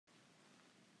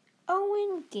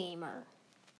Owen Gamer.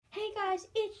 Hey guys,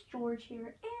 it's George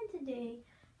here, and today,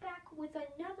 back with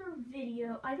another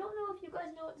video. I don't know if you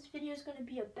guys know what this video is going to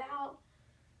be about.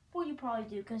 Well, you probably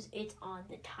do, because it's on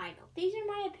the title. These are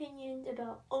my opinions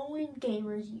about Owen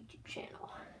Gamer's YouTube channel.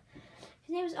 His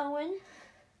name is Owen,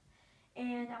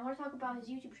 and I want to talk about his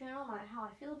YouTube channel, how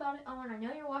I feel about it. Owen, I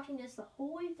know you're watching this the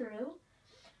whole way through.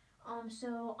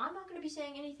 So I'm not going to be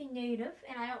saying anything negative,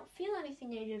 and I don't feel anything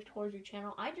negative towards your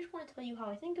channel. I just want to tell you how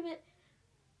I think of it,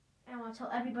 and I want to tell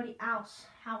everybody else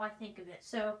how I think of it.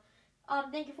 So,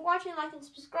 thank you for watching, like, and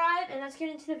subscribe, and let's get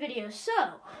into the video. So,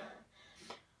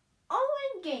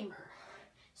 Owen Gamer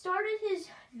started his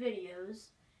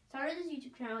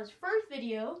YouTube channel. His first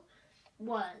video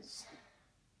was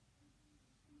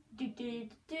Flee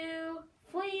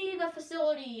the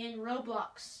Facility in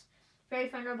Roblox. Very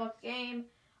fun Roblox game.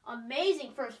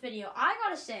 Amazing first video. I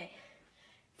gotta say,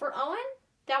 for Owen,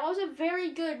 that was a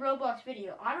very good Roblox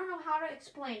video. I don't know how to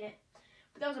explain it,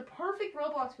 but that was a perfect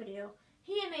Roblox video.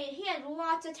 He had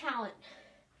lots of talent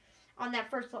on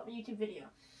that first YouTube video.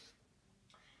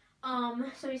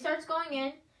 So he starts going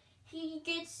in. He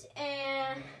gets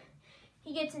an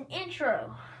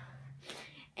intro,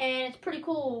 and it's pretty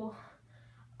cool.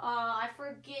 I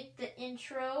forget the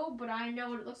intro, but I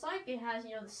know what it looks like. It has,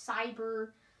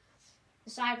 the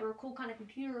cyber cool kind of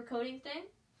computer coding thing.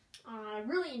 I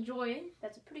really enjoy it.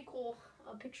 That's a pretty cool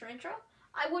picture intro.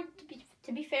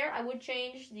 To be fair, I would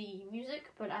change the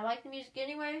music, but I like the music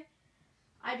anyway.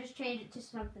 I just changed it to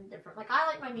something different. Like, I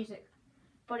like my music,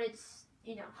 but it's,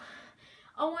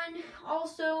 Owen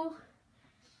also,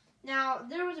 now,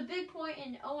 there was a big point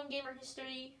in Owen Gamer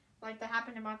history, like, that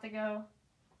happened a month ago,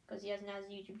 because he hasn't had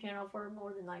his YouTube channel for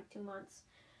more than, 2 months.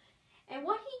 And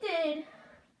what he did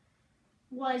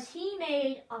was he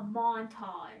made a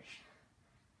montage.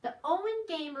 The Owen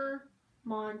Gamer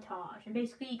montage. And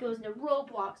basically he goes into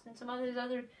Roblox and some of his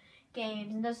other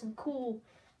games and does some cool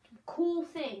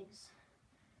things.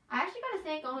 I actually gotta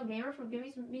thank Owen Gamer for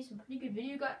giving me some pretty good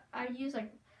video ideas,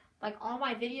 like all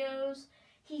my videos.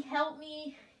 He helped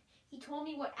me. He told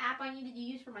me what app I needed to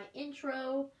use for my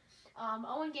intro.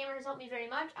 Owen Gamer has helped me very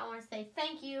much. I want to say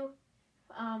thank you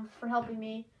for helping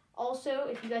me. Also,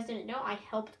 if you guys didn't know, I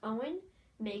helped Owen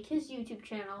make his YouTube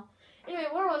channel. Anyway,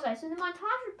 where was I? So the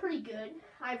montage was pretty good.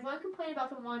 I have one complaint about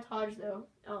the montage, though.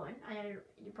 Owen, I know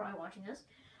you're probably watching this.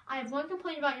 I have one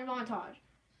complaint about your montage.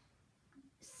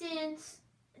 Since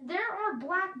there are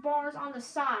black bars on the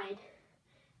side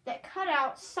that cut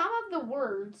out some of the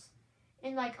words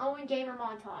in, Owen Gamer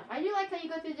montage. I do like how you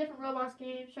go through different Roblox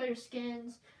games, show your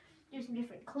skins, do some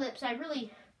different clips. I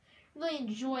really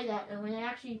enjoy that, Owen.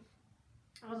 It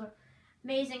was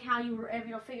amazing how you were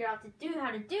able to figure out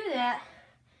how to do that.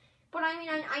 But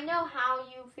I know how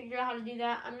you figured out how to do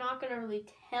that. I'm not gonna really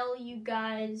tell you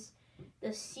guys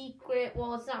the secret.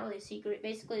 Well, it's not really a secret.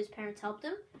 Basically, his parents helped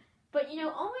him. But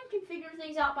Owen can figure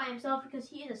things out by himself because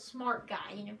he is a smart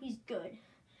guy. He's good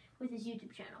with his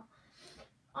YouTube channel.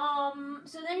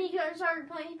 So then he started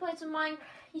playing.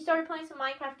 He started playing some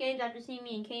Minecraft games after seeing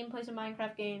me and Kane play some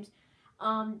Minecraft games.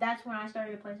 That's when I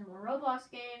started to play some more Roblox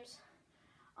games.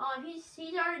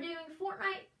 He started doing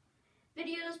Fortnite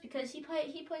videos because he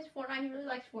plays Fortnite. He really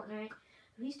likes Fortnite.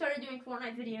 So he started doing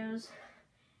Fortnite videos,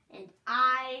 and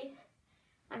I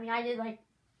did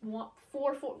one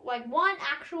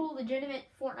actual legitimate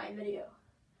Fortnite video.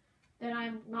 That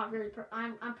I'm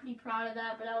pretty proud of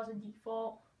that, but that was a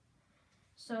default.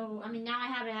 So now I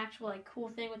have an actual cool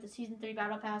thing with the Season 3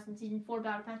 Battle Pass and Season 4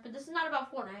 Battle Pass. But this is not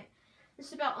about Fortnite. This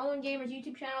is about Owen Gamer's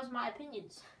YouTube channels, my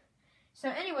opinions. So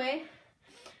anyway.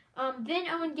 Then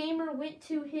Owen Gamer went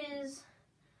to his.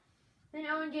 Then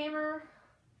Owen Gamer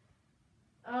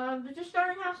just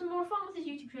started to have some more fun with his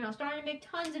YouTube channel. Started to make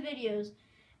tons of videos,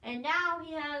 and now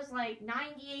he has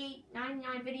 98,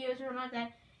 99 videos or something like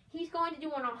that. He's going to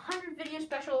do an 100 video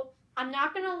special. I'm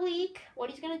not gonna leak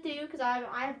what he's gonna do because I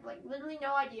have literally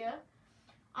no idea.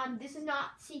 This is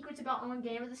not secrets about Owen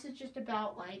Gamer. This is just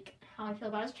about how I feel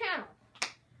about his channel.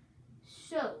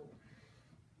 So,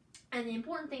 and the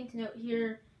important thing to note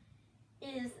here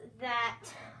is that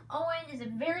Owen is a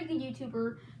very good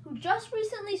YouTuber who just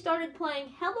recently started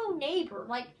playing Hello Neighbor.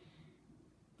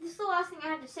 This is the last thing I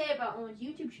have to say about Owen's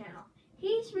YouTube channel.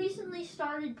 He's recently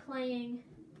started playing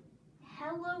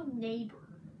Hello Neighbor.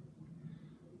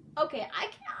 Okay, I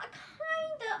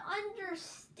kind of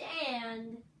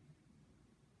understand,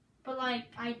 but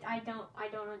I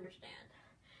don't understand.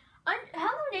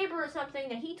 Hello Neighbor is something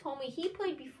that he told me he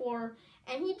played before,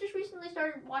 and he just recently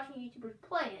started watching YouTubers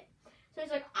play it. So he's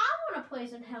like, I want to play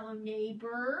some Hello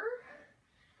Neighbor.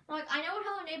 I know what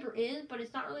Hello Neighbor is, but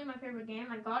it's not really my favorite game.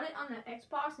 I got it on the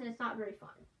Xbox, and it's not very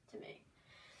fun to me.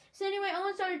 So anyway,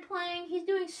 Owen started playing. He's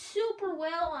doing super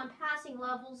well on passing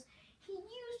levels. He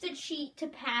used a cheat to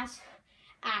pass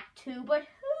Act 2, but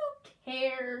who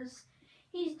cares?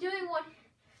 He's doing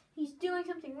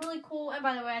something really cool. And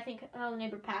by the way, I think the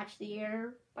neighbor patched the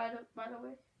error. By the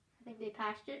way, I think they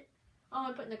patched it. I'm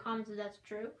gonna put in the comments if that's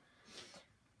true.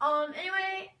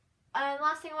 Anyway,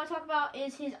 last thing I want to talk about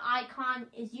is his icon,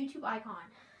 his YouTube icon.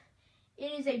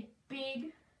 It is a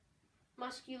big,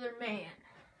 muscular man.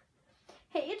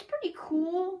 Hey, it's pretty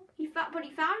cool. He found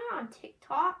it on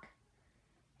TikTok,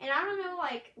 and I don't know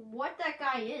like what that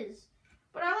guy is,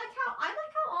 but I like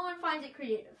how Owen finds it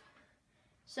creative.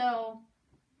 So,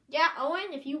 yeah,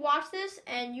 Owen, if you watch this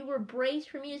and you were braced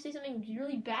for me to say something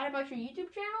really bad about your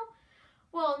YouTube channel,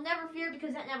 well, never fear,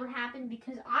 because that never happened,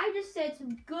 because I just said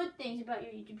some good things about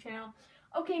your YouTube channel.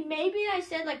 Okay, maybe I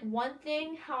said like one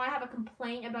thing, how I have a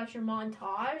complaint about your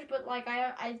montage, but like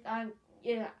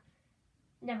yeah,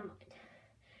 never mind.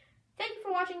 Thank you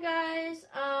for watching, guys.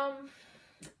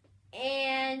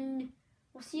 And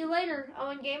we'll see you later.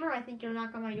 Owen Gamer, I think you'll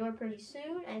knock on my door pretty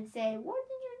soon and say, what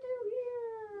did you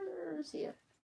do here? See ya.